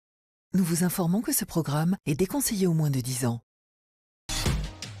Nous vous informons que ce programme est déconseillé aux moins de 10 ans.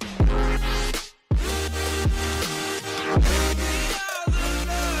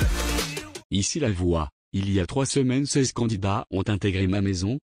 Ici la voix. Il y a 3 semaines 16 candidats ont intégré ma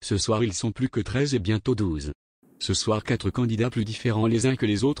maison, ce soir ils sont plus que 13 et bientôt 12. Ce soir 4 candidats plus différents les uns que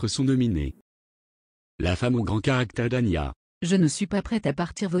les autres sont nominés. La femme au grand caractère d'Ania. Je ne suis pas prête à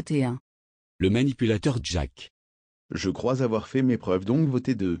partir voter un. Le manipulateur Jack. Je crois avoir fait mes preuves donc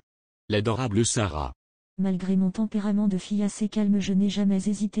votez 2. L'adorable Sarah. Malgré mon tempérament de fille assez calme, je n'ai jamais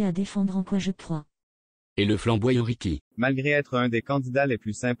hésité à défendre en quoi je crois. Et le flamboyant Ricky. Malgré être un des candidats les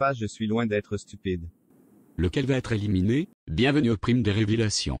plus sympas, je suis loin d'être stupide. Lequel va être éliminé? Bienvenue au prime des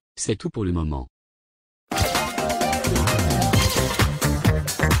révélations. C'est tout pour le moment.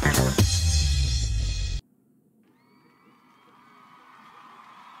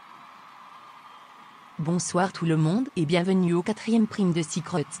 Bonsoir tout le monde et bienvenue au 4e prime de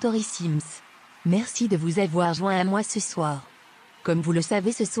Secret Story SIMS. Merci de vous avoir joint à moi ce soir. Comme vous le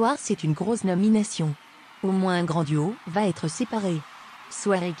savez, ce soir c'est une grosse nomination. Au moins un grand duo va être séparé.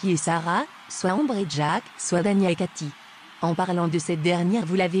 Soit Ricky et Sarah, soit Ambre et Jack, soit Dania et Cathy. En parlant de cette dernière,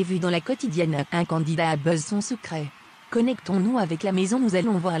 vous l'avez vu dans la quotidienne, un candidat a buzz son secret. Connectons-nous avec la maison, nous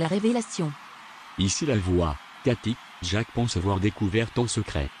allons voir la révélation. Ici la voix. Cathy, Jack pense avoir découvert ton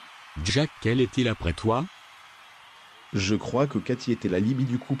secret. Jack, quel est-il après toi? Je crois que Cathy était la Libye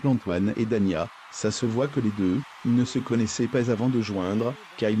du couple Antoine et Dania. Ça se voit que les deux ne se connaissaient pas avant de joindre,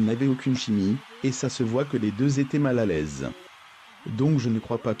 car ils n'avaient aucune chimie, et ça se voit que les deux étaient mal à l'aise. Donc je ne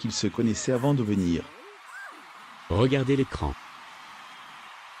crois pas qu'ils se connaissaient avant de venir. Regardez l'écran.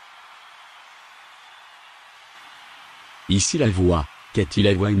 Ici la voix. Cathy,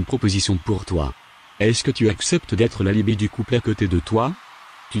 la voix a une proposition pour toi. Est-ce que tu acceptes d'être la Libye du couple à côté de toi?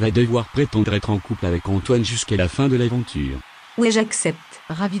 Tu vas devoir prétendre être en couple avec Antoine jusqu'à la fin de l'aventure. Oui, j'accepte.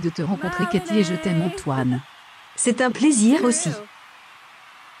 Ravi de te rencontrer Cathy et je t'aime Antoine. C'est un plaisir aussi.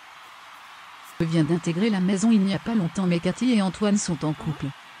 Je viens d'intégrer la maison il n'y a pas longtemps, mais Cathy et Antoine sont en couple.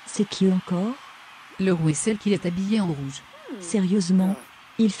 C'est qui encore? Le roux est celle qui est habillée en rouge. Sérieusement,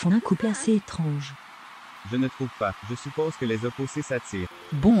 ils font un couple assez étrange. Je ne trouve pas, je suppose que les opposés s'attirent.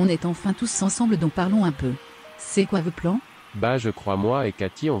 Bon, on est enfin tous ensemble, donc parlons un peu. C'est quoi vos plans? Bah je crois moi et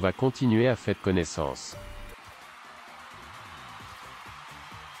Cathy on va continuer à faire connaissance.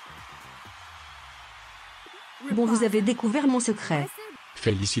 Bon, vous avez découvert mon secret.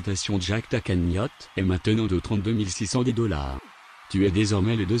 Félicitations Jack, ta cagnotte est maintenant de 32 600 $. Tu es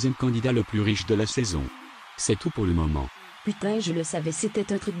désormais le 2e candidat le plus riche de la saison. C'est tout pour le moment. Putain, je le savais,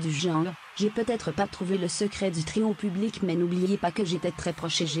 c'était un truc du genre. J'ai peut-être pas trouvé le secret du trio public, mais n'oubliez pas que j'étais très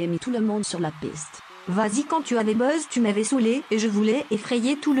proche et j'ai mis tout le monde sur la piste. Vas-y, quand tu avais buzz, tu m'avais saoulé et je voulais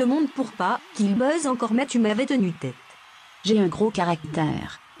effrayer tout le monde pour pas qu'il buzz encore, mais tu m'avais tenu tête. J'ai un gros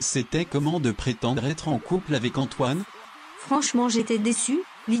caractère. C'était comment de prétendre être en couple avec Antoine? Franchement, j'étais déçue.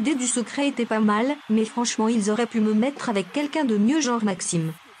 L'idée du secret était pas mal, mais franchement, ils auraient pu me mettre avec quelqu'un de mieux, genre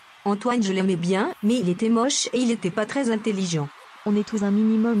Maxime. Antoine, je l'aimais bien, mais il était moche et il était pas très intelligent. On est tous un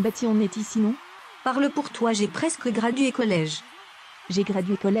minimum bâtis, on est ici, non? Parle pour toi, j'ai presque gradué collège. J'ai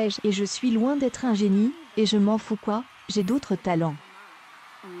gradué collège et je suis loin d'être un génie, et je m'en fous quoi, j'ai d'autres talents.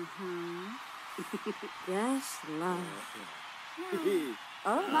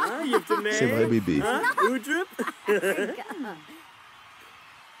 C'est vrai bébé.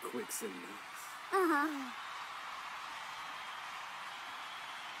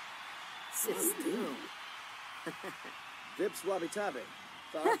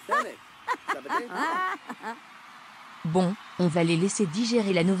 Bon, on va les laisser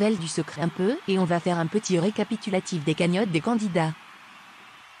digérer la nouvelle du secret un peu et on va faire un petit récapitulatif des cagnottes des candidats.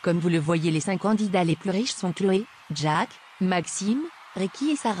 Comme vous le voyez, les 5 candidats les plus riches sont Chloé, Jack, Maxime, Ricky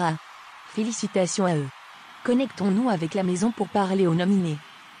et Sarah. Félicitations à eux. Connectons-nous avec la maison pour parler aux nominés.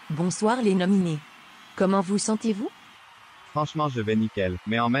 Bonsoir les nominés. Comment vous sentez-vous? Franchement, je vais nickel,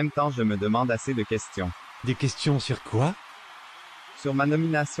 mais en même temps, je me demande assez de questions. Des questions sur quoi? Sur ma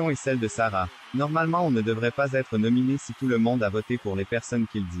nomination et celle de Sarah. Normalement, on ne devrait pas être nominé si tout le monde a voté pour les personnes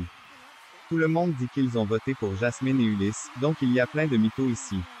qu'il dit. Tout le monde dit qu'ils ont voté pour Jasmine et Ulysse, donc il y a plein de mythos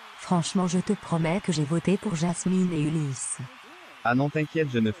ici. Franchement, je te promets que j'ai voté pour Jasmine et Ulysse. Ah non, t'inquiète,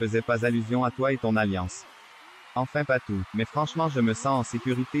 je ne faisais pas allusion à toi et ton alliance. Enfin pas tout, mais franchement je me sens en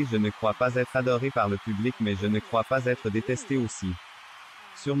sécurité, je ne crois pas être adoré par le public, mais je ne crois pas être détesté aussi.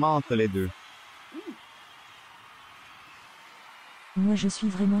 Sûrement entre les deux. Moi je suis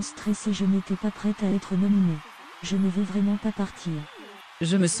vraiment stressée, je n'étais pas prête à être nominée. Je ne vais vraiment pas partir.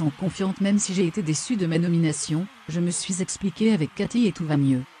 Je me sens confiante même si j'ai été déçue de ma nomination, je me suis expliquée avec Cathy et tout va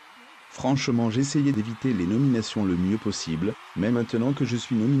mieux. Franchement, j'essayais d'éviter les nominations le mieux possible, mais maintenant que je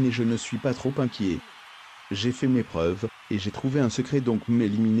suis nominé, je ne suis pas trop inquiet. J'ai fait mes preuves, et j'ai trouvé un secret, donc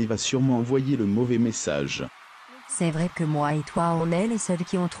m'éliminer va sûrement envoyer le mauvais message. C'est vrai que moi et toi on est les seuls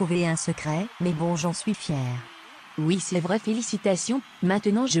qui ont trouvé un secret, mais bon, j'en suis fière. Oui, c'est vrai, félicitations.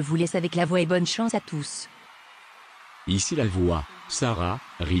 Maintenant je vous laisse avec la voix et bonne chance à tous. Ici la voix. Sarah,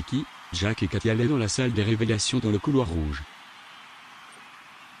 Ricky, Jack et Cathy allaient dans la salle des révélations dans le couloir rouge.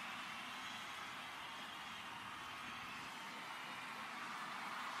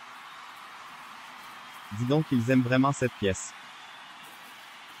 Dis donc qu'ils aiment vraiment cette pièce.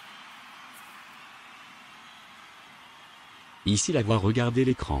 Ici la voix, regardez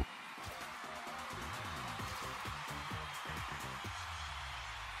l'écran.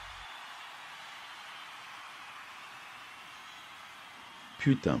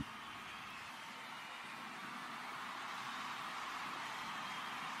 Putain.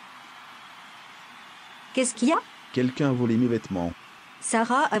 Qu'est-ce qu'il y a? Quelqu'un a volé mes vêtements.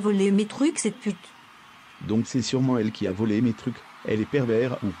 Sarah a volé mes trucs, cette pute. Donc c'est sûrement elle qui a volé mes trucs. Elle est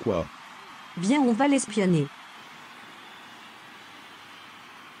pervers ou quoi? Viens, on va l'espionner.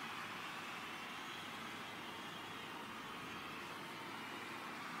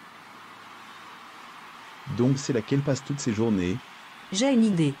 Donc c'est là qu'elle passe toutes ses journées. J'ai une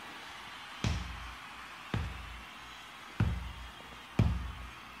idée.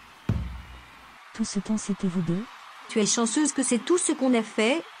 Tout ce temps c'était vous deux? Tu es chanceuse que c'est tout ce qu'on a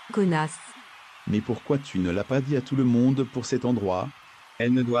fait, connasse. Mais pourquoi tu ne l'as pas dit à tout le monde pour cet endroit?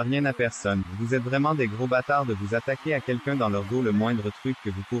 Elle ne doit rien à personne. Vous êtes vraiment des gros bâtards de vous attaquer à quelqu'un dans leur dos. Le moindre truc que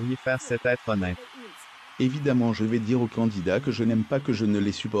vous pourriez faire, c'est être honnête. Évidemment, je vais dire aux candidats que je n'aime pas, que je ne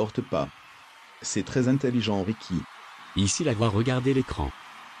les supporte pas. C'est très intelligent, Ricky. Ici la voix, regardez l'écran.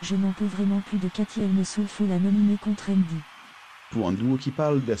 Je n'en peux vraiment plus de Cathy, elle me saoule, faut la nominer contre Andy. Pour un duo qui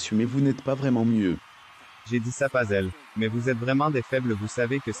parle d'assumer, vous n'êtes pas vraiment mieux. J'ai dit ça, pas elle. Mais vous êtes vraiment des faibles, vous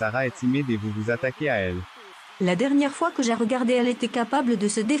savez que Sarah est timide et vous vous attaquez à elle. La dernière fois que j'ai regardé, elle était capable de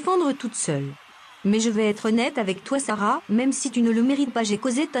se défendre toute seule. Mais je vais être honnête avec toi, Sarah, même si tu ne le mérites pas, j'ai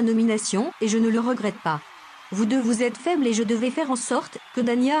causé ta nomination, et je ne le regrette pas. Vous deux, vous êtes faibles et je devais faire en sorte que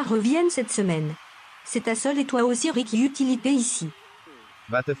Dania revienne cette semaine. C'est ta seule et toi aussi, Ricky, utilité ici.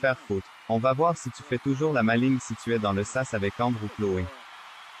 Va te faire foutre. On va voir si tu fais toujours la maligne, si tu es dans le sas avec Ambre ou Chloé.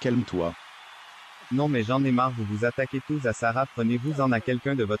 Calme-toi. Non mais j'en ai marre, vous vous attaquez tous à Sarah, prenez-vous-en à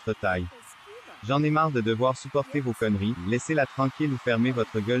quelqu'un de votre taille. J'en ai marre de devoir supporter vos conneries, laissez-la tranquille ou fermez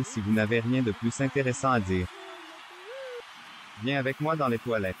votre gueule si vous n'avez rien de plus intéressant à dire. Viens avec moi dans les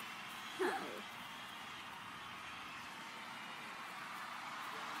toilettes.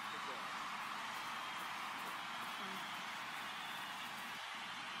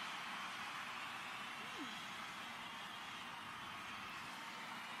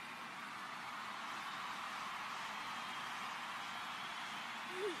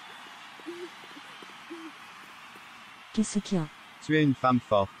 Qu'est-ce qu'il y a? Tu es une femme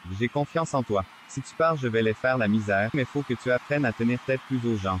forte, j'ai confiance en toi. Si tu pars, je vais les faire la misère, mais faut que tu apprennes à tenir tête plus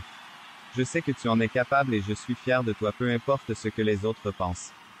aux gens. Je sais que tu en es capable et je suis fier de toi, peu importe ce que les autres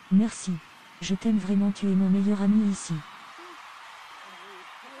pensent. Merci. Je t'aime vraiment, tu es mon meilleur ami ici.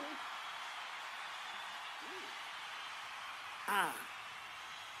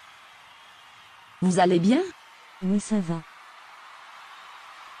 Vous allez bien? Oui, ça va.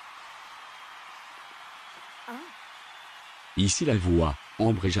 Ici la voix.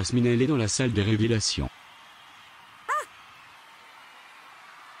 Ambre et Jasmine allaient dans la salle des révélations.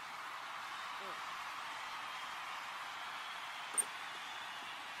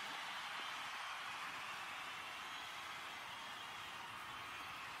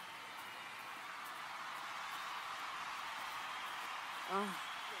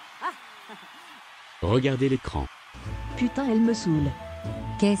 Regardez l'écran. Putain, elle me saoule.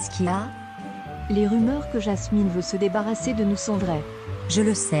 Qu'est-ce qu'il y a? Les rumeurs que Jasmine veut se débarrasser de nous sont vraies. Je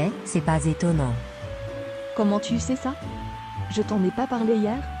le sais, c'est pas étonnant. Comment tu sais ça? Je t'en ai pas parlé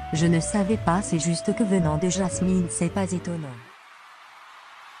hier? Je ne savais pas, c'est juste que venant de Jasmine, c'est pas étonnant.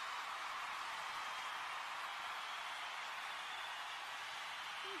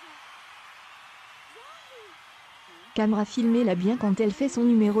 Camera filmez-la bien quand elle fait son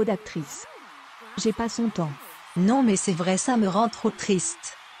numéro d'actrice. J'ai pas son temps. Non mais c'est vrai, ça me rend trop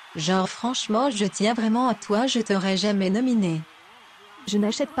triste. Genre franchement, je tiens vraiment à toi, je t'aurais jamais nominé. Je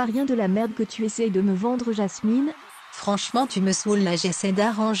n'achète pas rien de la merde que tu essayes de me vendre, Jasmine. Franchement, tu me saoules là, j'essaie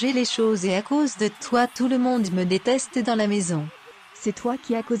d'arranger les choses et à cause de toi, tout le monde me déteste dans la maison. C'est toi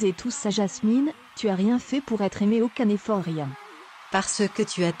qui as causé tout ça, Jasmine, tu as rien fait pour être aimée, aucun effort, rien. Parce que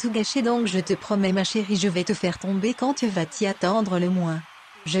tu as tout gâché, donc je te promets ma chérie, je vais te faire tomber quand tu vas t'y attendre le moins.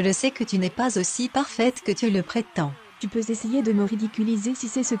 Je le sais que tu n'es pas aussi parfaite que tu le prétends. Tu peux essayer de me ridiculiser si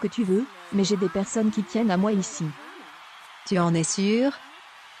c'est ce que tu veux, mais j'ai des personnes qui tiennent à moi ici. Tu en es sûr?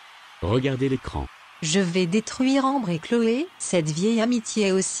 Regardez l'écran. Je vais détruire Ambre et Chloé, cette vieille amitié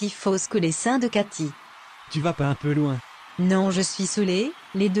est aussi fausse que les seins de Cathy. Tu vas pas un peu loin? Non, je suis saoulée,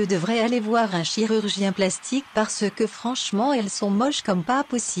 les deux devraient aller voir un chirurgien plastique parce que franchement elles sont moches comme pas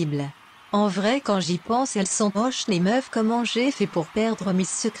possible. En vrai quand j'y pense elles sont moches les meufs, comment j'ai fait pour perdre mes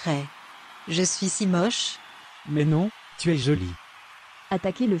secrets? Je suis si moche? Mais non, tu es jolie.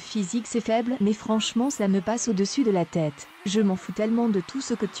 Attaquer le physique c'est faible, mais franchement ça me passe au-dessus de la tête. Je m'en fous tellement de tout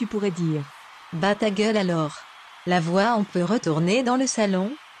ce que tu pourrais dire. Bah ta gueule alors. La voix, on peut retourner dans le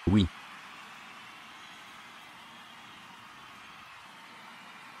salon? Oui.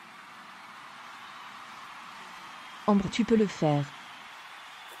 Ambre, tu peux le faire.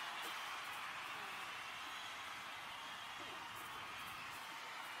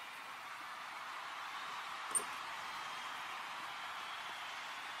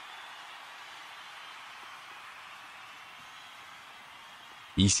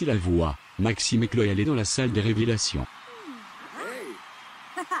 Ici la voix. Maxime et Chloé allaient dans la salle des révélations.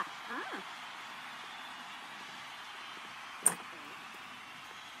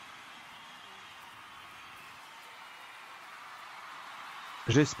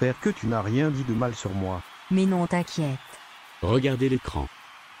 J'espère que tu n'as rien dit de mal sur moi. Mais non, t'inquiète. Regardez l'écran.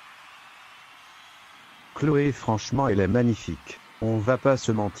 Chloé, franchement, elle est magnifique. On va pas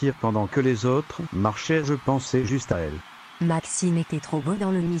se mentir, pendant que les autres marchaient, je pensais juste à elle. Maxime était trop beau dans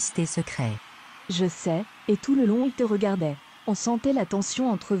le mystère secret. Je sais, et tout le long il te regardait. On sentait la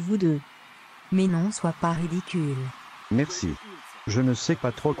tension entre vous deux. Mais non, sois pas ridicule. Merci. Je ne sais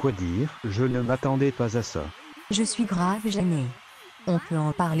pas trop quoi dire, je ne m'attendais pas à ça. Je suis grave gênée. On peut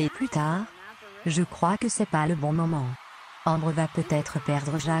en parler plus tard. Je crois que c'est pas le bon moment. Ambre va peut-être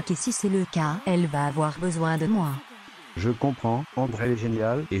perdre Jacques et si c'est le cas, elle va avoir besoin de moi. Je comprends, Ambre est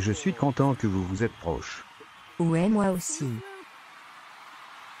géniale et je suis content que vous vous êtes proches. Ouais, moi aussi.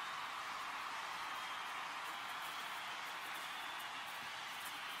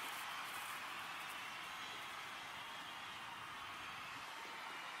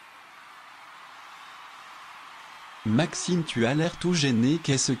 Maxime, tu as l'air tout gêné,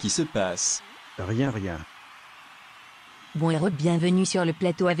 qu'est-ce qui se passe? Rien. Bon et bienvenue sur le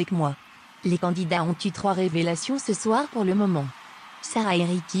plateau avec moi. Les candidats ont eu 3 révélations ce soir pour le moment. Sarah et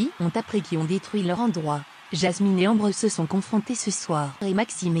Ricky ont appris qu'ils ont détruit leur endroit. Jasmine et Ambre se sont confrontés ce soir. Et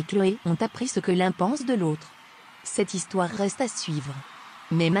Maxime et Chloé ont appris ce que l'un pense de l'autre. Cette histoire reste à suivre.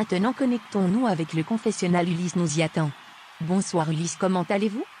 Mais maintenant connectons-nous avec le confessionnal. Ulysse nous y attend. Bonsoir Ulysse, comment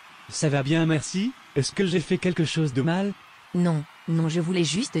allez-vous? Ça va bien, merci. Est-ce que j'ai fait quelque chose de mal? Non, je voulais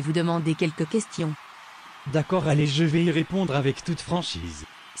juste vous demander quelques questions. D'accord, allez, je vais y répondre avec toute franchise.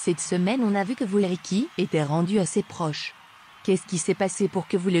 Cette semaine, on a vu que vous et Ricky étaient rendus assez proches. Qu'est-ce qui s'est passé pour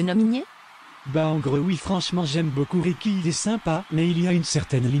que vous le nominiez? Bah en gros oui, franchement j'aime beaucoup Ricky, il est sympa, mais il y a une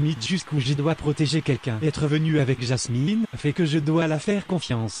certaine limite jusqu'où je dois protéger quelqu'un. Être venu avec Jasmine fait que je dois la faire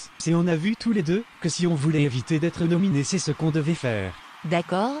confiance. Et on a vu tous les deux que si on voulait éviter d'être nominé, c'est ce qu'on devait faire.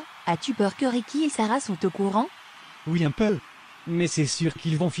 D'accord. As-tu peur que Ricky et Sarah sont au courant? Oui, un peu. Mais c'est sûr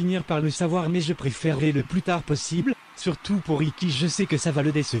qu'ils vont finir par le savoir, mais je préférerais le plus tard possible. Surtout pour Ricky, je sais que ça va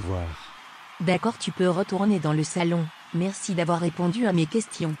le décevoir. D'accord, tu peux retourner dans le salon. Merci d'avoir répondu à mes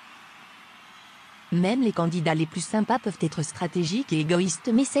questions. Même les candidats les plus sympas peuvent être stratégiques et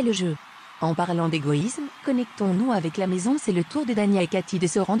égoïstes, mais c'est le jeu. En parlant d'égoïsme, connectons-nous avec la maison, c'est le tour de Dania et Cathy de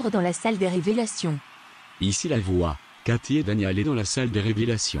se rendre dans la salle des révélations. Ici la voix. Cathy et Dania allaient dans la salle des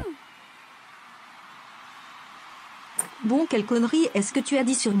révélations. Bon, quelle connerie est-ce que tu as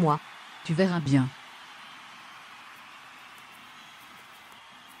dit sur moi? Tu verras bien.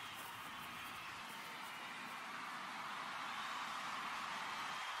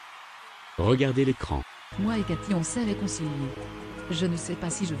 Regardez l'écran. Moi et Cathy on s'est réconciliés. Je ne sais pas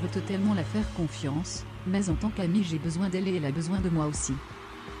si je veux totalement la faire confiance, mais en tant qu'amie j'ai besoin d'elle et elle a besoin de moi aussi.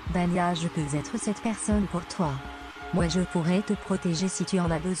 Dania, je peux être cette personne pour toi. Moi je pourrais te protéger si tu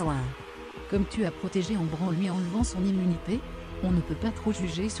en as besoin. Comme tu as protégé Ambre en lui enlevant son immunité, on ne peut pas trop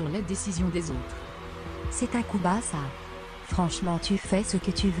juger sur la décision des autres. C'est un coup bas ça. Franchement tu fais ce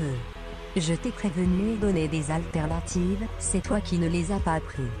que tu veux. Je t'ai prévenu et donné des alternatives, c'est toi qui ne les as pas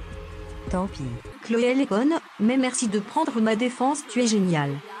pris. Tant pis. Chloé elle est bonne, mais merci de prendre ma défense, tu es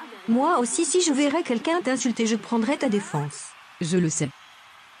génial. Moi aussi si je verrais quelqu'un t'insulter je prendrais ta défense. Je le sais.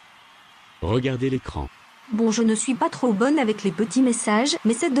 Regardez l'écran. Bon, je ne suis pas trop bonne avec les petits messages,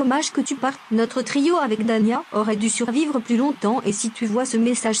 mais c'est dommage que tu partes. Notre trio avec Dania aurait dû survivre plus longtemps et si tu vois ce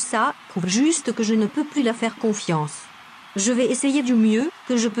message ça, prouve juste que je ne peux plus la faire confiance. Je vais essayer du mieux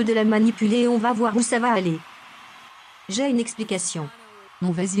que je peux de la manipuler et on va voir où ça va aller. J'ai une explication.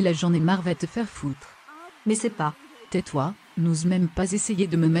 Non, vas-y, là j'en ai marre, va te faire foutre. Mais c'est pas. Tais-toi, n'ose même pas essayer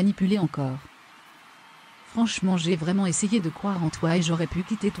de me manipuler encore. Franchement, j'ai vraiment essayé de croire en toi et j'aurais pu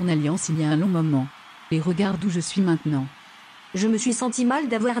quitter ton alliance il y a un long moment. Et regarde où je suis maintenant. Je me suis senti mal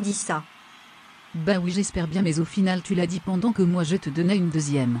d'avoir dit ça. Bah oui, j'espère bien, mais au final tu l'as dit pendant que moi je te donnais une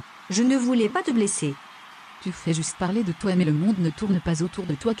deuxième. Je ne voulais pas te blesser. Tu fais juste parler de toi, mais le monde ne tourne pas autour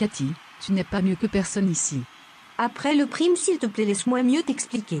de toi, Cathy. Tu n'es pas mieux que personne ici. Après le prime, s'il te plaît, laisse-moi mieux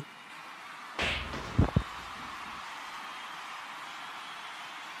t'expliquer.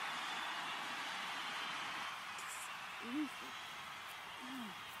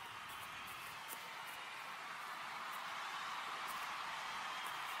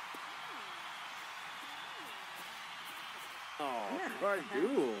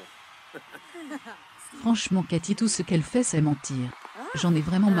 Franchement, Cathy, tout ce qu'elle fait, c'est mentir. J'en ai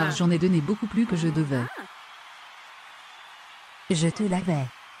vraiment marre, j'en ai donné beaucoup plus que je devais. Je te l'avais.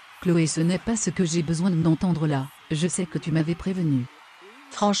 Chloé, ce n'est pas ce que j'ai besoin d'entendre là. Je sais que tu m'avais prévenu.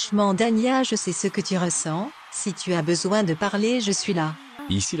 Franchement, Dania, je sais ce que tu ressens. Si tu as besoin de parler, je suis là.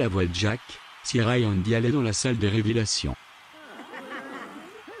 Ici la voix de Jack. Sierra et Andy allaient dans la salle des révélations.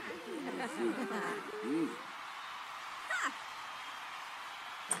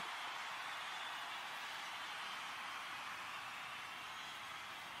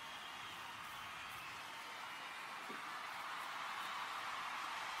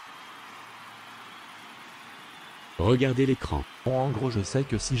 Regardez l'écran. Bon, en gros, je sais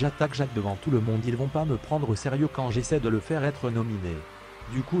que si j'attaque Jacques devant tout le monde, ils vont pas me prendre au sérieux quand j'essaie de le faire être nominé.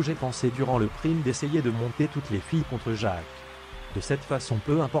 Du coup, j'ai pensé durant le prime d'essayer de monter toutes les filles contre Jacques. De cette façon,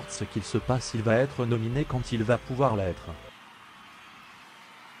 peu importe ce qu'il se passe, il va être nominé quand il va pouvoir l'être.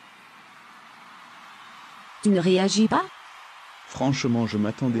 Tu ne réagis pas? Franchement, je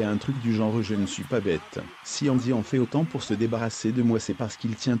m'attendais à un truc du genre je ne suis pas bête. Si Andy en fait autant pour se débarrasser de moi, c'est parce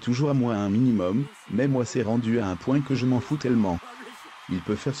qu'il tient toujours à moi à un minimum, mais moi c'est rendu à un point que je m'en fous tellement. Il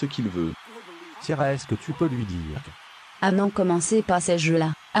peut faire ce qu'il veut. Sierra, est-ce que tu peux lui dire? Ah non, commencez pas ces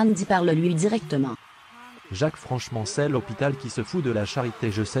jeux-là. Andy, parle-lui directement. Jacques, franchement, c'est l'hôpital qui se fout de la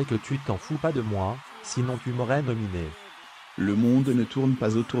charité. Je sais que tu t'en fous pas de moi, sinon tu m'aurais nominé. Le monde ne tourne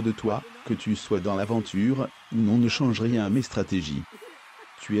pas autour de toi, que tu sois dans l'aventure, ou non ne change rien à mes stratégies.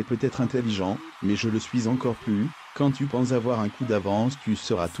 Tu es peut-être intelligent, mais je le suis encore plus. Quand tu penses avoir un coup d'avance, tu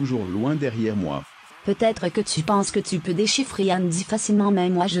seras toujours loin derrière moi. Peut-être que tu penses que tu peux déchiffrer Andy facilement, mais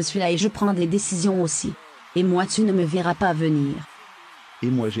moi je suis là et je prends des décisions aussi. Et moi tu ne me verras pas venir. Et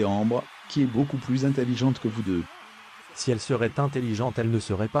moi j'ai Ambre, qui est beaucoup plus intelligente que vous deux. Si elle serait intelligente, elle ne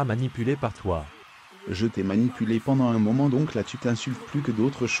serait pas manipulée par toi. Je t'ai manipulé pendant un moment, donc là tu t'insultes plus que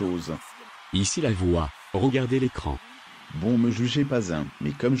d'autres choses. Ici la voix. Regardez l'écran. Bon, me jugez pas un,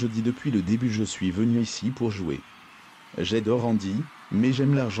 mais comme je dis depuis le début, je suis venu ici pour jouer. J'adore Andy, mais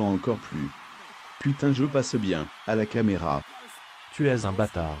j'aime l'argent encore plus. Putain, je passe bien, à la caméra. Tu es un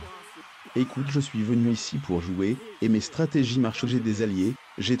bâtard. Écoute, je suis venu ici pour jouer, et mes stratégies marchent, j'ai des alliés,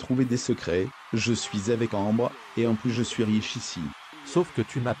 j'ai trouvé des secrets, je suis avec Ambre, et en plus je suis riche ici. Sauf que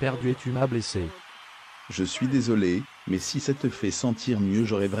tu m'as perdu et tu m'as blessé. Je suis désolé, mais si ça te fait sentir mieux,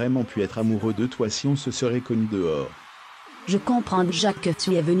 j'aurais vraiment pu être amoureux de toi si on se serait connu dehors. Je comprends, Jacques, que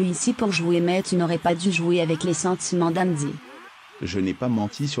tu es venu ici pour jouer, mais tu n'aurais pas dû jouer avec les sentiments d'Andy. Je n'ai pas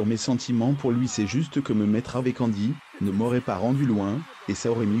menti sur mes sentiments pour lui, c'est juste que me mettre avec Andy ne m'aurait pas rendu loin, et ça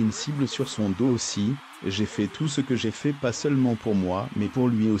aurait mis une cible sur son dos aussi. J'ai fait tout ce que j'ai fait, pas seulement pour moi, mais pour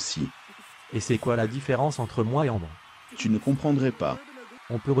lui aussi. Et c'est quoi la différence entre moi et Ambre? Tu ne comprendrais pas.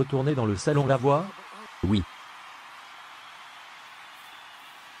 On peut retourner dans le salon la voir? Oui.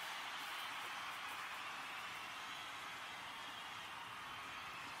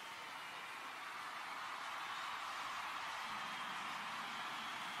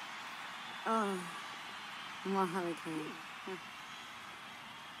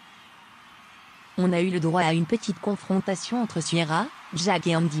 On a eu le droit à une petite confrontation entre Sierra, Jack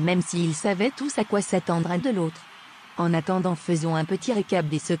et Andy, même s'ils savaient tous à quoi s'attendre un de l'autre. En attendant, faisons un petit récap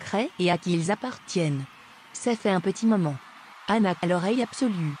des secrets et à qui ils appartiennent. Ça fait un petit moment. Anna à l'oreille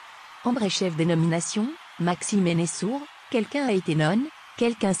absolue. Ambre est chef des nominations, Maxime est né sourd, quelqu'un a été nonne,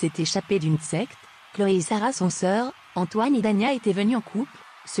 quelqu'un s'est échappé d'une secte, Chloé et Sarah sont sœurs, Antoine et Dania étaient venus en couple,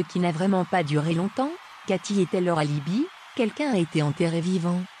 ce qui n'a vraiment pas duré longtemps, Cathy était leur alibi, quelqu'un a été enterré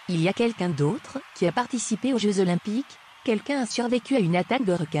vivant, il y a quelqu'un d'autre qui a participé aux Jeux Olympiques, quelqu'un a survécu à une attaque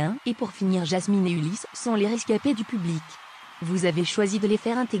de requins, et pour finir Jasmine et Ulysse sont les rescapés du public. Vous avez choisi de les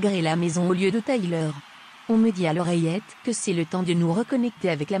faire intégrer la maison au lieu de Tyler. On me dit à l'oreillette que c'est le temps de nous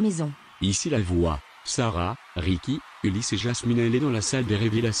reconnecter avec la maison. Ici la voix. Sarah, Ricky, Ulysse et Jasmine, elle est dans la salle des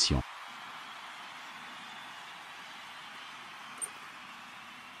révélations.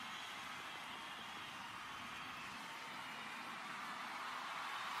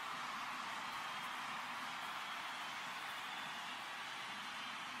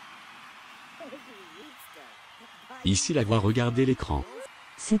 Ici la voix, regardez l'écran.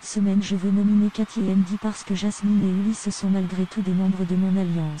 Cette semaine je veux nominer Cathy et Andy parce que Jasmine et Ulysse sont malgré tout des membres de mon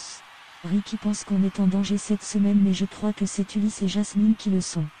alliance. Ricky pense qu'on est en danger cette semaine mais je crois que c'est Ulysse et Jasmine qui le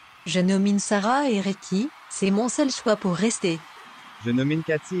sont. Je nomine Sarah et Ricky, c'est mon seul choix pour rester. Je nomine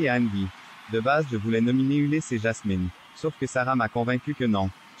Cathy et Andy. De base je voulais nominer Ulysse et Jasmine. Sauf que Sarah m'a convaincu que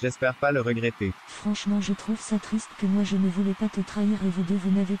non. J'espère pas le regretter. Franchement je trouve ça triste que moi je ne voulais pas te trahir et vous deux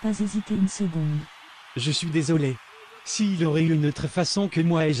vous n'avez pas hésité une seconde. Je suis désolé. S'il aurait eu une autre façon que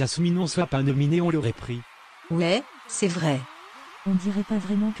moi et Jasmine on soit pas nominés, on l'aurait pris. Ouais, c'est vrai. On dirait pas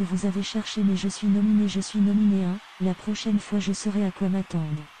vraiment que vous avez cherché mais je suis nominé hein. La prochaine fois je saurai à quoi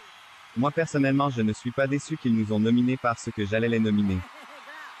m'attendre. Moi personnellement je ne suis pas déçu qu'ils nous ont nominés parce que j'allais les nominer.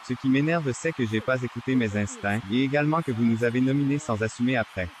 Ce qui m'énerve c'est que j'ai pas écouté mes instincts, et également que vous nous avez nominés sans assumer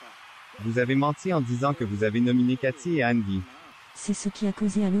après. Vous avez menti en disant que vous avez nominé Cathy et Andy. C'est ce qui a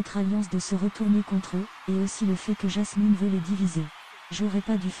causé à l'autre alliance de se retourner contre eux, et aussi le fait que Jasmine veut les diviser. J'aurais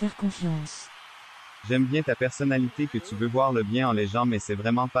pas dû faire confiance. J'aime bien ta personnalité que tu veux voir le bien en les gens mais c'est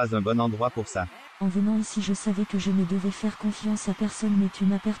vraiment pas un bon endroit pour ça. En venant ici je savais que je ne devais faire confiance à personne mais tu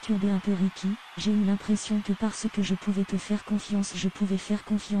m'as perturbé un peu Ricky, j'ai eu l'impression que parce que je pouvais te faire confiance je pouvais faire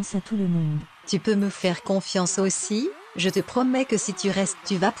confiance à tout le monde. Tu peux me faire confiance aussi, je te promets que si tu restes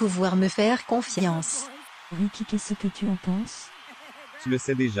tu vas pouvoir me faire confiance. Ricky, qu'est-ce que tu en penses? Tu le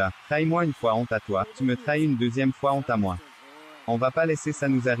sais déjà, trahis-moi une fois honte à toi, tu me trahis une deuxième fois honte à moi. On va pas laisser ça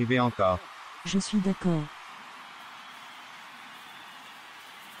nous arriver encore. Je suis d'accord.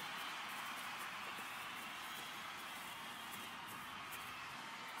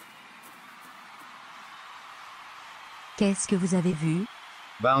 Qu'est-ce que vous avez vu?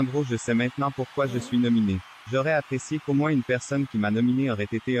 Bah en gros je sais maintenant pourquoi je suis nominé. J'aurais apprécié qu'au moins une personne qui m'a nominé aurait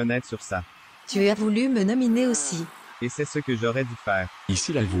été honnête sur ça. Tu as voulu me nominer aussi. Et c'est ce que j'aurais dû faire.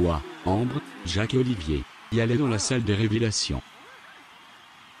 Ici la voix, Ambre, Jacques et Olivier. Y aller dans la salle des révélations.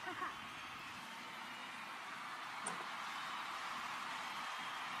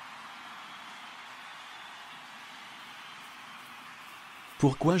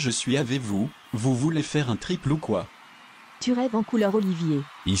 Pourquoi je suis avec vous? Vous voulez faire un triple ou quoi? Tu rêves en couleur Olivier.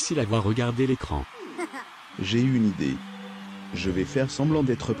 Ici la voix, regardez l'écran. J'ai eu une idée. Je vais faire semblant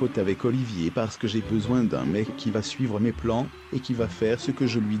d'être pote avec Olivier parce que j'ai besoin d'un mec qui va suivre mes plans et qui va faire ce que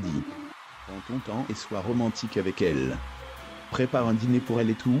je lui dis. Prends ton temps et sois romantique avec elle. Prépare un dîner pour elle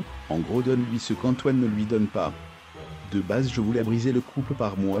et tout, en gros donne-lui ce qu'Antoine ne lui donne pas. De base je voulais briser le couple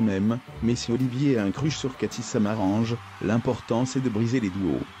par moi-même, mais si Olivier a un crush sur Cathy ça m'arrange, l'important c'est de briser les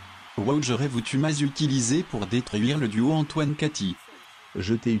duos. Wow, je rêve où tu m'as utilisé pour détruire le duo Antoine-Cathy.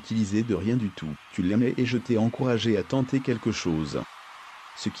 Je t'ai utilisé de rien du tout, tu l'aimais et je t'ai encouragé à tenter quelque chose.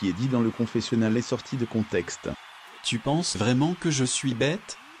 Ce qui est dit dans le confessionnal est sorti de contexte. Tu penses vraiment que je suis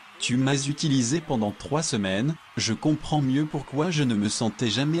bête? Tu m'as utilisé pendant 3 semaines, je comprends mieux pourquoi je ne me sentais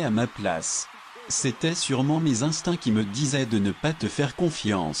jamais à ma place. C'était sûrement mes instincts qui me disaient de ne pas te faire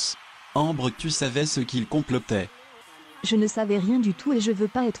confiance. Ambre, tu savais ce qu'il complotait. Je ne savais rien du tout et je veux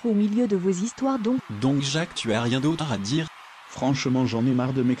pas être au milieu de vos histoires donc... Donc Jacques, tu as rien d'autre à dire? Franchement j'en ai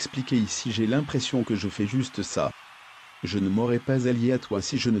marre de m'expliquer ici, j'ai l'impression que je fais juste ça. Je ne m'aurais pas allié à toi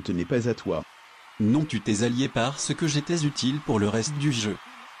si je ne tenais pas à toi. Non, tu t'es allié parce que j'étais utile pour le reste du jeu.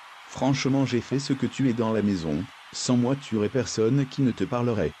 Franchement j'ai fait ce que tu es dans la maison, sans moi tu aurais personne qui ne te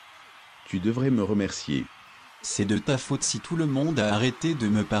parlerait. Tu devrais me remercier. C'est de ta faute si tout le monde a arrêté de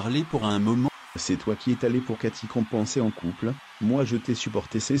me parler pour un moment. C'est toi qui es allé pour Cathy compenser en couple, moi je t'ai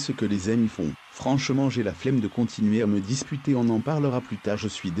supporté, c'est ce que les amis font. Franchement j'ai la flemme de continuer à me disputer, on en parlera plus tard, je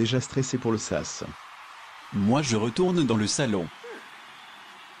suis déjà stressé pour le sas. Moi je retourne dans le salon.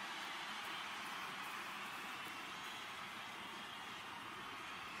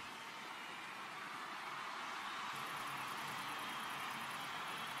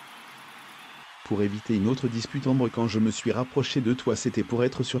 Pour éviter une autre dispute Ambre, quand je me suis rapproché de toi c'était pour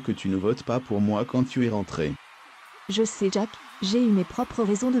être sûr que tu ne votes pas pour moi quand tu es rentré. Je sais Jack, j'ai eu mes propres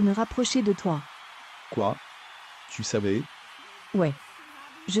raisons de me rapprocher de toi. Quoi? Tu savais? Ouais.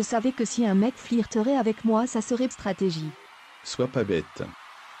 Je savais que si un mec flirterait avec moi ça serait stratégie. Sois pas bête.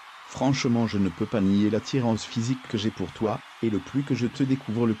 Franchement je ne peux pas nier l'attirance physique que j'ai pour toi, et le plus que je te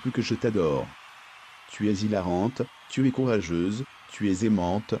découvre le plus que je t'adore. Tu es hilarante, tu es courageuse, tu es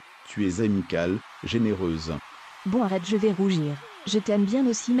aimante, tu es amicale, généreuse. Bon arrête, je vais rougir. Je t'aime bien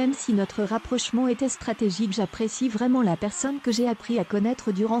aussi même si notre rapprochement était stratégique. J'apprécie vraiment la personne que j'ai appris à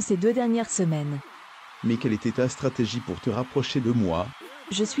connaître durant ces 2 dernières semaines. Mais quelle était ta stratégie pour te rapprocher de moi?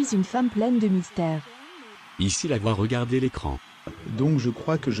 Je suis une femme pleine de mystères. Ici la voix, regardez l'écran. Donc je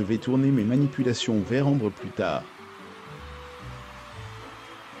crois que je vais tourner mes manipulations vers Ambre plus tard.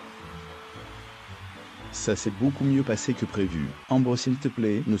 Ça s'est beaucoup mieux passé que prévu. Ambre, s'il te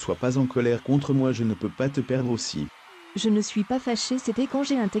plaît, ne sois pas en colère contre moi, je ne peux pas te perdre aussi. Je ne suis pas fâchée, c'était quand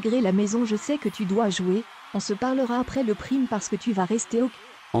j'ai intégré la maison. Je sais que tu dois jouer. On se parlera après le prime parce que tu vas rester au...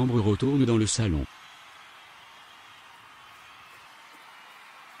 Ambre retourne dans le salon.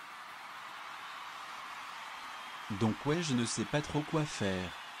 Donc ouais, je ne sais pas trop quoi faire.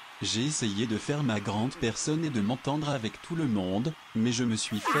 J'ai essayé de faire ma grande personne et de m'entendre avec tout le monde, mais je me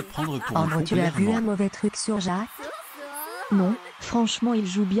suis fait prendre pour un Ambre, fou tu as vu clairement. un mauvais truc sur Jacques? Non, franchement il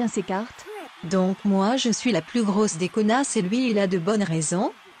joue bien ses cartes. Donc moi je suis la plus grosse des connasses et lui il a de bonnes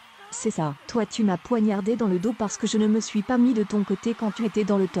raisons? C'est ça, toi tu m'as poignardé dans le dos parce que je ne me suis pas mis de ton côté quand tu étais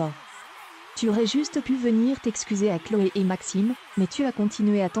dans le tort. Tu aurais juste pu venir t'excuser à Chloé et Maxime, mais tu as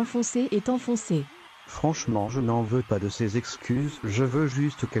continué à t'enfoncer et t'enfoncer. Franchement, je n'en veux pas de ces excuses, je veux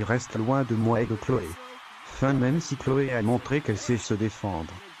juste qu'elle reste loin de moi et de Chloé. Enfin, même si Chloé a montré qu'elle sait se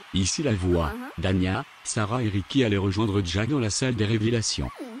défendre. Ici la voix. Dania, Sarah et Ricky allaient rejoindre Jack dans la salle des révélations.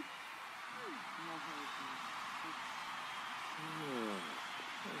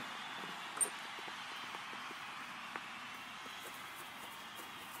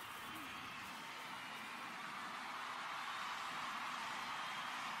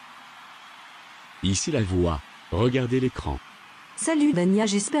 Ici la voix. Regardez l'écran. Salut Dania,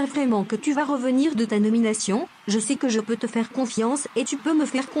 j'espère vraiment que tu vas revenir de ta nomination. Je sais que je peux te faire confiance et tu peux me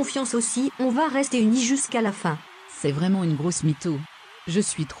faire confiance aussi. On va rester unis jusqu'à la fin. C'est vraiment une grosse mytho. Je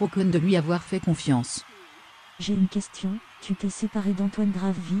suis trop conne de lui avoir fait confiance. J'ai une question, tu t'es séparé d'Antoine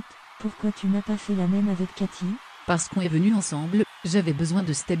grave vite, pourquoi tu n'as pas fait la même avec Cathy? Parce qu'on est venus ensemble, j'avais besoin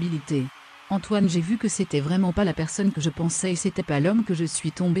de stabilité. Antoine, j'ai vu que c'était vraiment pas la personne que je pensais et c'était pas l'homme que je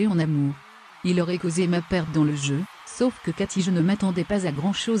suis tombée en amour. Il aurait causé ma perte dans le jeu, sauf que Cathy, je ne m'attendais pas à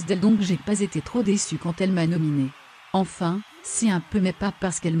grand chose d'elle, donc j'ai pas été trop déçue quand elle m'a nominé. Enfin, si un peu, mais pas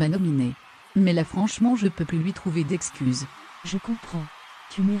parce qu'elle m'a nominé. Mais là franchement je peux plus lui trouver d'excuses. Je comprends.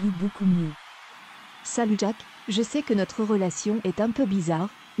 Tu mérites beaucoup mieux. Salut Jack, je sais que notre relation est un peu bizarre,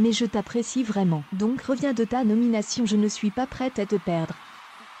 mais je t'apprécie vraiment. Donc reviens de ta nomination, je ne suis pas prête à te perdre.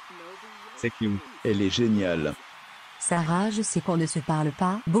 C'est cute. Elle est géniale. Sarah, je sais qu'on ne se parle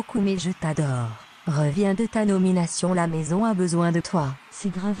pas beaucoup mais je t'adore. Reviens de ta nomination, la maison a besoin de toi.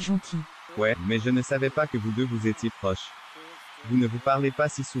 C'est grave gentil. Ouais, mais je ne savais pas que vous deux vous étiez proches. Vous ne vous parlez pas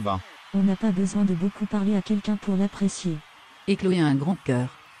si souvent. On n'a pas besoin de beaucoup parler à quelqu'un pour l'apprécier. Et Chloé a un grand cœur.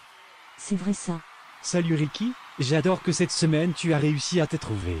 C'est vrai ça. Salut Ricky, j'adore que cette semaine tu as réussi à te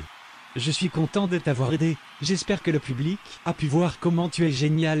trouver. Je suis content de t'avoir aidé, j'espère que le public a pu voir comment tu es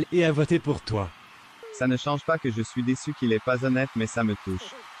génial et a voté pour toi. Ça ne change pas que je suis déçu qu'il est pas honnête, mais ça me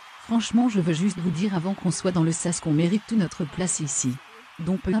touche. Franchement je veux juste vous dire avant qu'on soit dans le sas qu'on mérite toute notre place ici.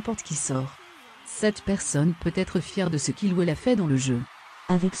 Donc peu importe qui sort. Cette personne peut être fière de ce qu'il ou elle a fait dans le jeu.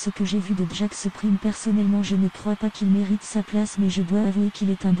 Avec ce que j'ai vu de Jack ce prime, personnellement je ne crois pas qu'il mérite sa place, mais je dois avouer qu'il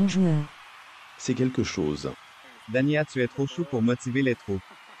est un bon joueur. C'est quelque chose. Dania, tu es trop chou pour motiver les troupes.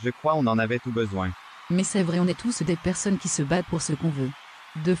 Je crois on en avait tout besoin. Mais c'est vrai, on est tous des personnes qui se battent pour ce qu'on veut.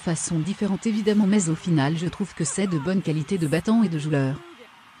 De façon différente évidemment, mais au final je trouve que c'est de bonne qualité de battant et de joueur.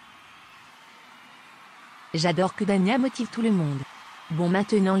 J'adore que Dania motive tout le monde. Bon,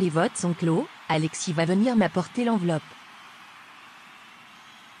 maintenant les votes sont clos, Alexis va venir m'apporter l'enveloppe.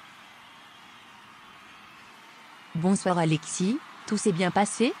 Bonsoir Alexis, tout s'est bien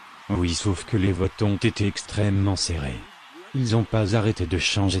passé? Oui, sauf que les votes ont été extrêmement serrés. Ils n'ont pas arrêté de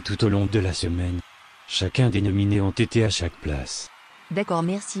changer tout au long de la semaine. Chacun des nominés ont été à chaque place. D'accord,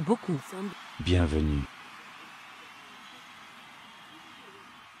 merci beaucoup. Bienvenue.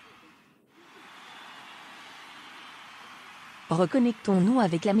 Reconnectons-nous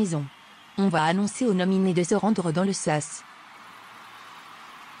avec la maison. On va annoncer aux nominés de se rendre dans le sas.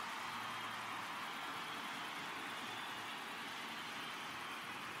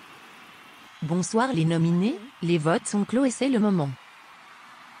 Bonsoir les nominés, les votes sont clos et c'est le moment.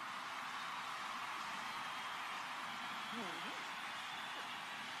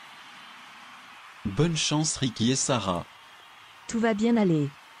 Bonne chance Ricky et Sarah. Tout va bien aller.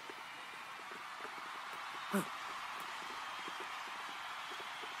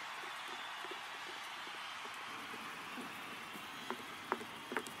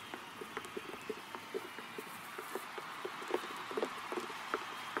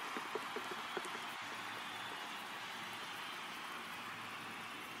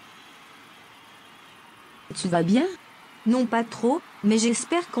 Tu vas bien? Non pas trop, mais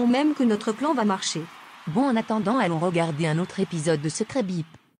j'espère quand même que notre plan va marcher. Bon, en attendant, allons regarder un autre épisode de Secret Bip.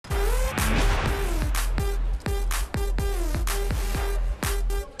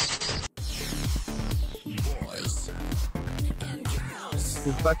 Je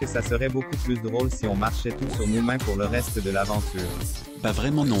trouve pas que ça serait beaucoup plus drôle si on marchait tous sur nos mains pour le reste de l'aventure. Bah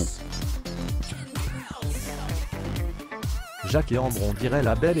vraiment non. Jacques et Ambre, on dirait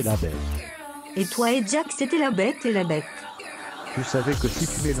la belle et la bête. Et toi et Jack, c'était la bête et la bête. Tu savais que si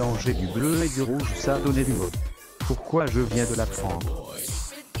tu mélangeais du bleu et du rouge, ça donnait du mot. Pourquoi je viens de l'apprendre?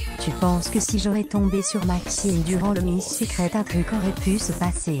 Tu penses que si j'aurais tombé sur Maxime durant le Miss Secret, un truc aurait pu se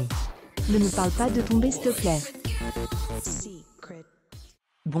passer? Ne me parle pas de tomber, s'il te plaît.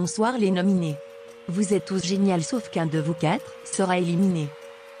 Bonsoir les nominés. Vous êtes tous géniaux sauf qu'un de vous quatre sera éliminé.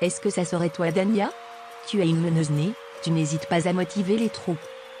 Est-ce que ça serait toi, Dania? Tu es une meneuse née, tu n'hésites pas à motiver les troupes.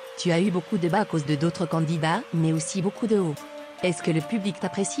 Tu as eu beaucoup de bas à cause de d'autres candidats, mais aussi beaucoup de hauts. Est-ce que le public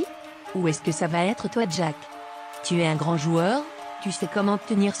t'apprécie? Ou est-ce que ça va être toi, Jack? Tu es un grand joueur, tu sais comment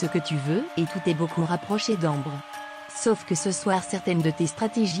obtenir ce que tu veux, et tout est beaucoup rapproché d'Ambre. Sauf que ce soir, certaines de tes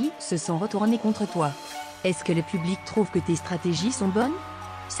stratégies se sont retournées contre toi. Est-ce que le public trouve que tes stratégies sont bonnes?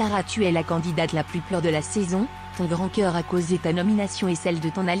 Sarah, tu es la candidate la plus pure de la saison, ton grand cœur a causé ta nomination et celle de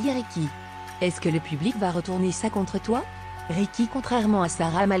ton allié Ricky. Est-ce que le public va retourner ça contre toi? Ricky, contrairement à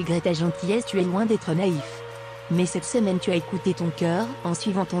Sarah, malgré ta gentillesse, tu es loin d'être naïf. Mais cette semaine, tu as écouté ton cœur en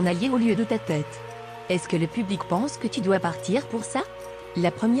suivant ton allié au lieu de ta tête. Est-ce que le public pense que tu dois partir pour ça?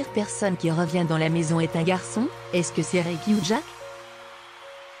 La première personne qui revient dans la maison est un garçon, est-ce que c'est Ricky ou Jack?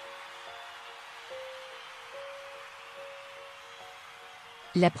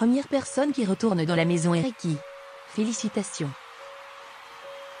 La première personne qui retourne dans la maison est Ricky. Félicitations.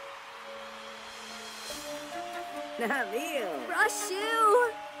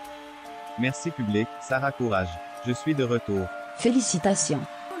 Merci public, Sarah courage. Je suis de retour. Félicitations.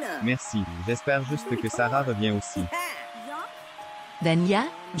 Merci, j'espère juste que Sarah revient aussi. Dania,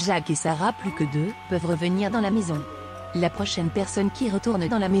 Jack et Sarah, plus que deux, peuvent revenir dans la maison. La prochaine personne qui retourne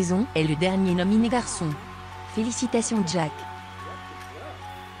dans la maison est le dernier nominé garçon. Félicitations Jack.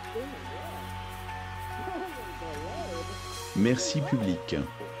 Merci public.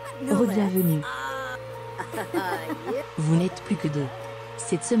 Bienvenue. Vous n'êtes plus que deux.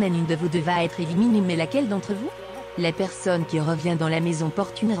 Cette semaine, une de vous deux va être éliminée, mais laquelle d'entre vous? La personne qui revient dans la maison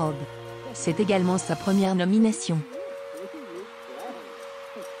porte une robe. C'est également sa première nomination.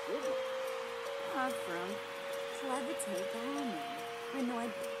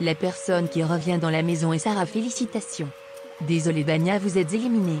 La personne qui revient dans la maison est Sarah. Félicitations. Désolé Dania, vous êtes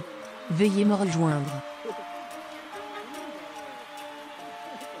éliminée. Veuillez me rejoindre.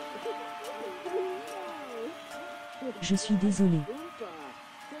 Je suis désolé.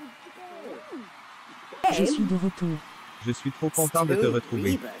 Je suis de retour. Je suis trop content de te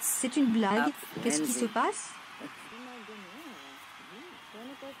retrouver. C'est une blague? Qu'est-ce qui se passe?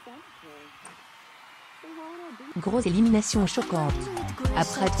 Grosse élimination choquante.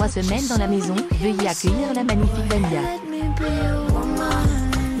 Après 3 semaines dans la maison, veuillez accueillir la magnifique Dania.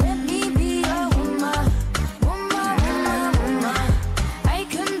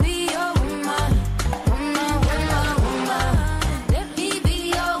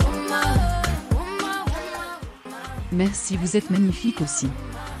 Merci, vous êtes magnifique aussi.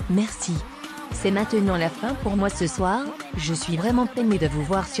 Merci. C'est maintenant la fin pour moi ce soir. Je suis vraiment peinée de vous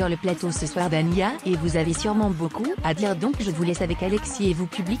voir sur le plateau ce soir, Dania, et vous avez sûrement beaucoup à dire, donc je vous laisse avec Alexis et vous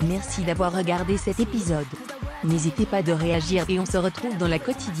public. Merci d'avoir regardé cet épisode. N'hésitez pas de réagir et on se retrouve dans la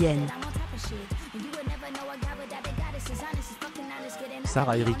quotidienne.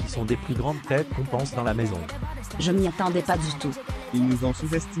 Sarah et Ricky sont des plus grandes têtes qu'on pense dans la maison. Je m'y attendais pas du tout. Ils nous ont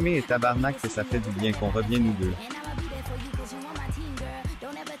sous-estimés et tabarnak que ça fait du bien qu'on revienne nous deux.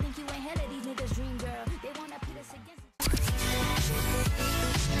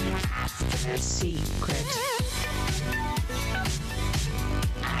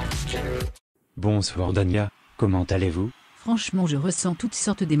 Bonsoir Dania, comment allez-vous? Franchement, je ressens toutes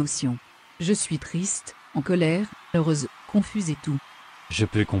sortes d'émotions. Je suis triste, en colère, heureuse, confuse et tout. Je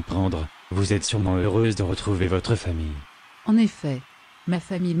peux comprendre, vous êtes sûrement heureuse de retrouver votre famille. En effet, ma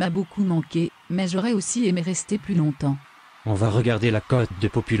famille m'a beaucoup manqué, mais j'aurais aussi aimé rester plus longtemps. On va regarder la cote de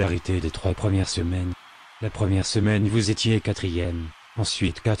popularité des 3 premières semaines. La première semaine, vous étiez 4e,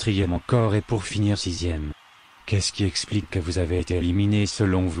 ensuite 4e encore et pour finir 6e. Qu'est-ce qui explique que vous avez été éliminé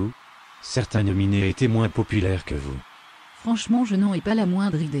selon vous? Certains nominés étaient moins populaires que vous. Franchement, je n'en ai pas la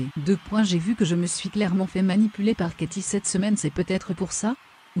moindre idée. 2 points, j'ai vu que je me suis clairement fait manipuler par Katy cette semaine, c'est peut-être pour ça?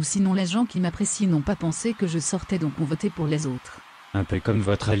 Ou sinon les gens qui m'apprécient n'ont pas pensé que je sortais, donc ont voté pour les autres. Un peu comme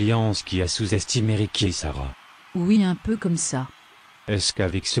votre alliance qui a sous-estimé Ricky et Sarah. Oui, un peu comme ça. Est-ce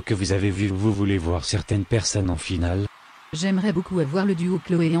qu'avec ce que vous avez vu, vous voulez voir certaines personnes en finale? J'aimerais beaucoup avoir le duo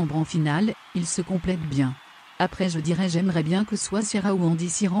Chloé et Ambre en finale, ils se complètent bien. Après je dirais j'aimerais bien que soit Sierra ou Andy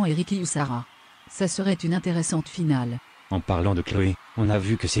Siran et Ricky ou Sarah. Ça serait une intéressante finale. En parlant de Chloé, on a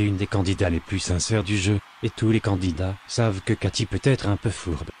vu que c'est une des candidats les plus sincères du jeu, et tous les candidats savent que Cathy peut être un peu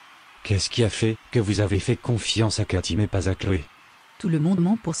fourbe. Qu'est-ce qui a fait que vous avez fait confiance à Cathy mais pas à Chloé? Tout le monde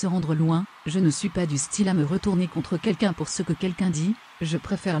ment pour se rendre loin, je ne suis pas du style à me retourner contre quelqu'un pour ce que quelqu'un dit, je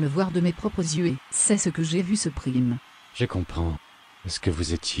préfère le voir de mes propres yeux et c'est ce que j'ai vu ce prime. Je comprends. Est-ce que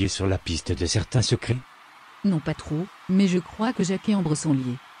vous étiez sur la piste de certains secrets? Non pas trop, mais je crois que Jacques et Ambre sont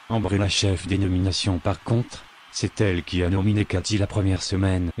liés. Ambre est la chef des nominations par contre. C'est elle qui a nominé Cathy la première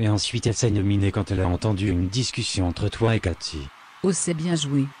semaine, et ensuite elle s'est nominée quand elle a entendu une discussion entre toi et Cathy. Oh c'est bien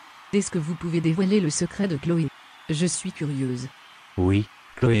joué. Est-ce que vous pouvez dévoiler le secret de Chloé? Je suis curieuse. Oui,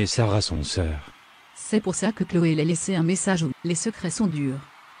 Chloé et Sarah sont sœurs. C'est pour ça que Chloé l'a laissé un message où les secrets sont durs.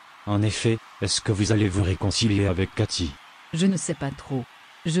 En effet, est-ce que vous allez vous réconcilier avec Cathy? Je ne sais pas trop.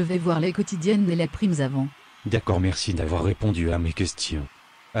 Je vais voir les quotidiennes et les primes avant. D'accord, merci d'avoir répondu à mes questions.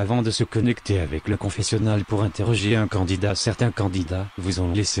 Avant de se connecter avec le confessionnal pour interroger un candidat, certains candidats vous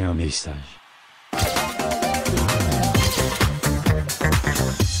ont laissé un message.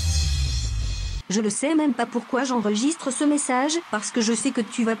 Je ne sais même pas pourquoi j'enregistre ce message, parce que je sais que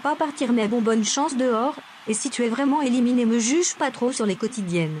tu vas pas partir mais bon bonne chance dehors, et si tu es vraiment éliminé me juge pas trop sur les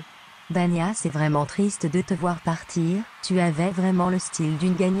quotidiennes. Dania, c'est vraiment triste de te voir partir, tu avais vraiment le style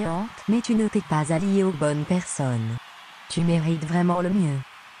d'une gagnante, mais tu ne t'es pas alliée aux bonnes personnes. Tu mérites vraiment le mieux.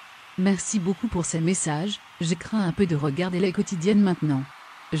 Merci beaucoup pour ces messages, je crains un peu de regarder les quotidiennes maintenant.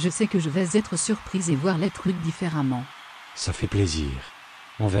 Je sais que je vais être surprise et voir les trucs différemment. Ça fait plaisir.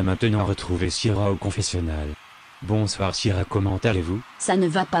 On va maintenant retrouver Sierra au confessionnal. Bonsoir Sierra, comment allez-vous? Ça ne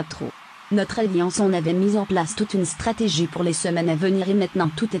va pas trop. Notre alliance, on avait mis en place toute une stratégie pour les semaines à venir et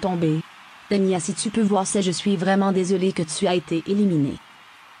maintenant tout est tombé. Dania, si tu peux voir ça, je suis vraiment désolée que tu as été éliminé.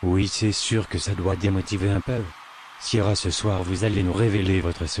 Oui, c'est sûr que ça doit démotiver un peu. Sierra, ce soir vous allez nous révéler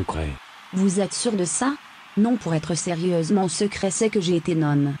votre secret. Vous êtes sûr de ça? Non, pour être sérieuse, mon secret c'est que j'ai été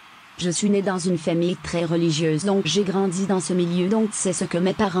nonne. Je suis née dans une famille très religieuse, donc j'ai grandi dans ce milieu, donc c'est ce que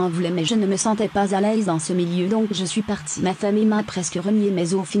mes parents voulaient, mais je ne me sentais pas à l'aise dans ce milieu, donc je suis partie. Ma famille m'a presque renié,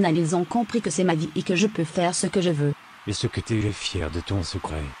 mais au final ils ont compris que c'est ma vie et que je peux faire ce que je veux. Est-ce que tu es fière de ton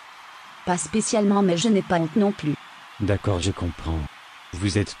secret? Pas spécialement, mais je n'ai pas honte non plus. D'accord, je comprends.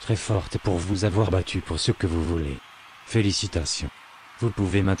 Vous êtes très forte pour vous avoir battue pour ce que vous voulez. Félicitations. Vous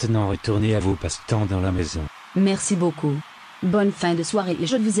pouvez maintenant retourner à vos passe-temps dans la maison. Merci beaucoup. Bonne fin de soirée et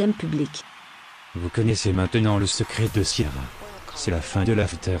je vous aime public. Vous connaissez maintenant le secret de Sierra. C'est la fin de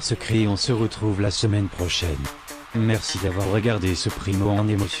l'after secret et on se retrouve la semaine prochaine. Merci d'avoir regardé ce primo en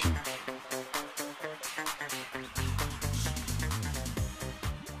émotion.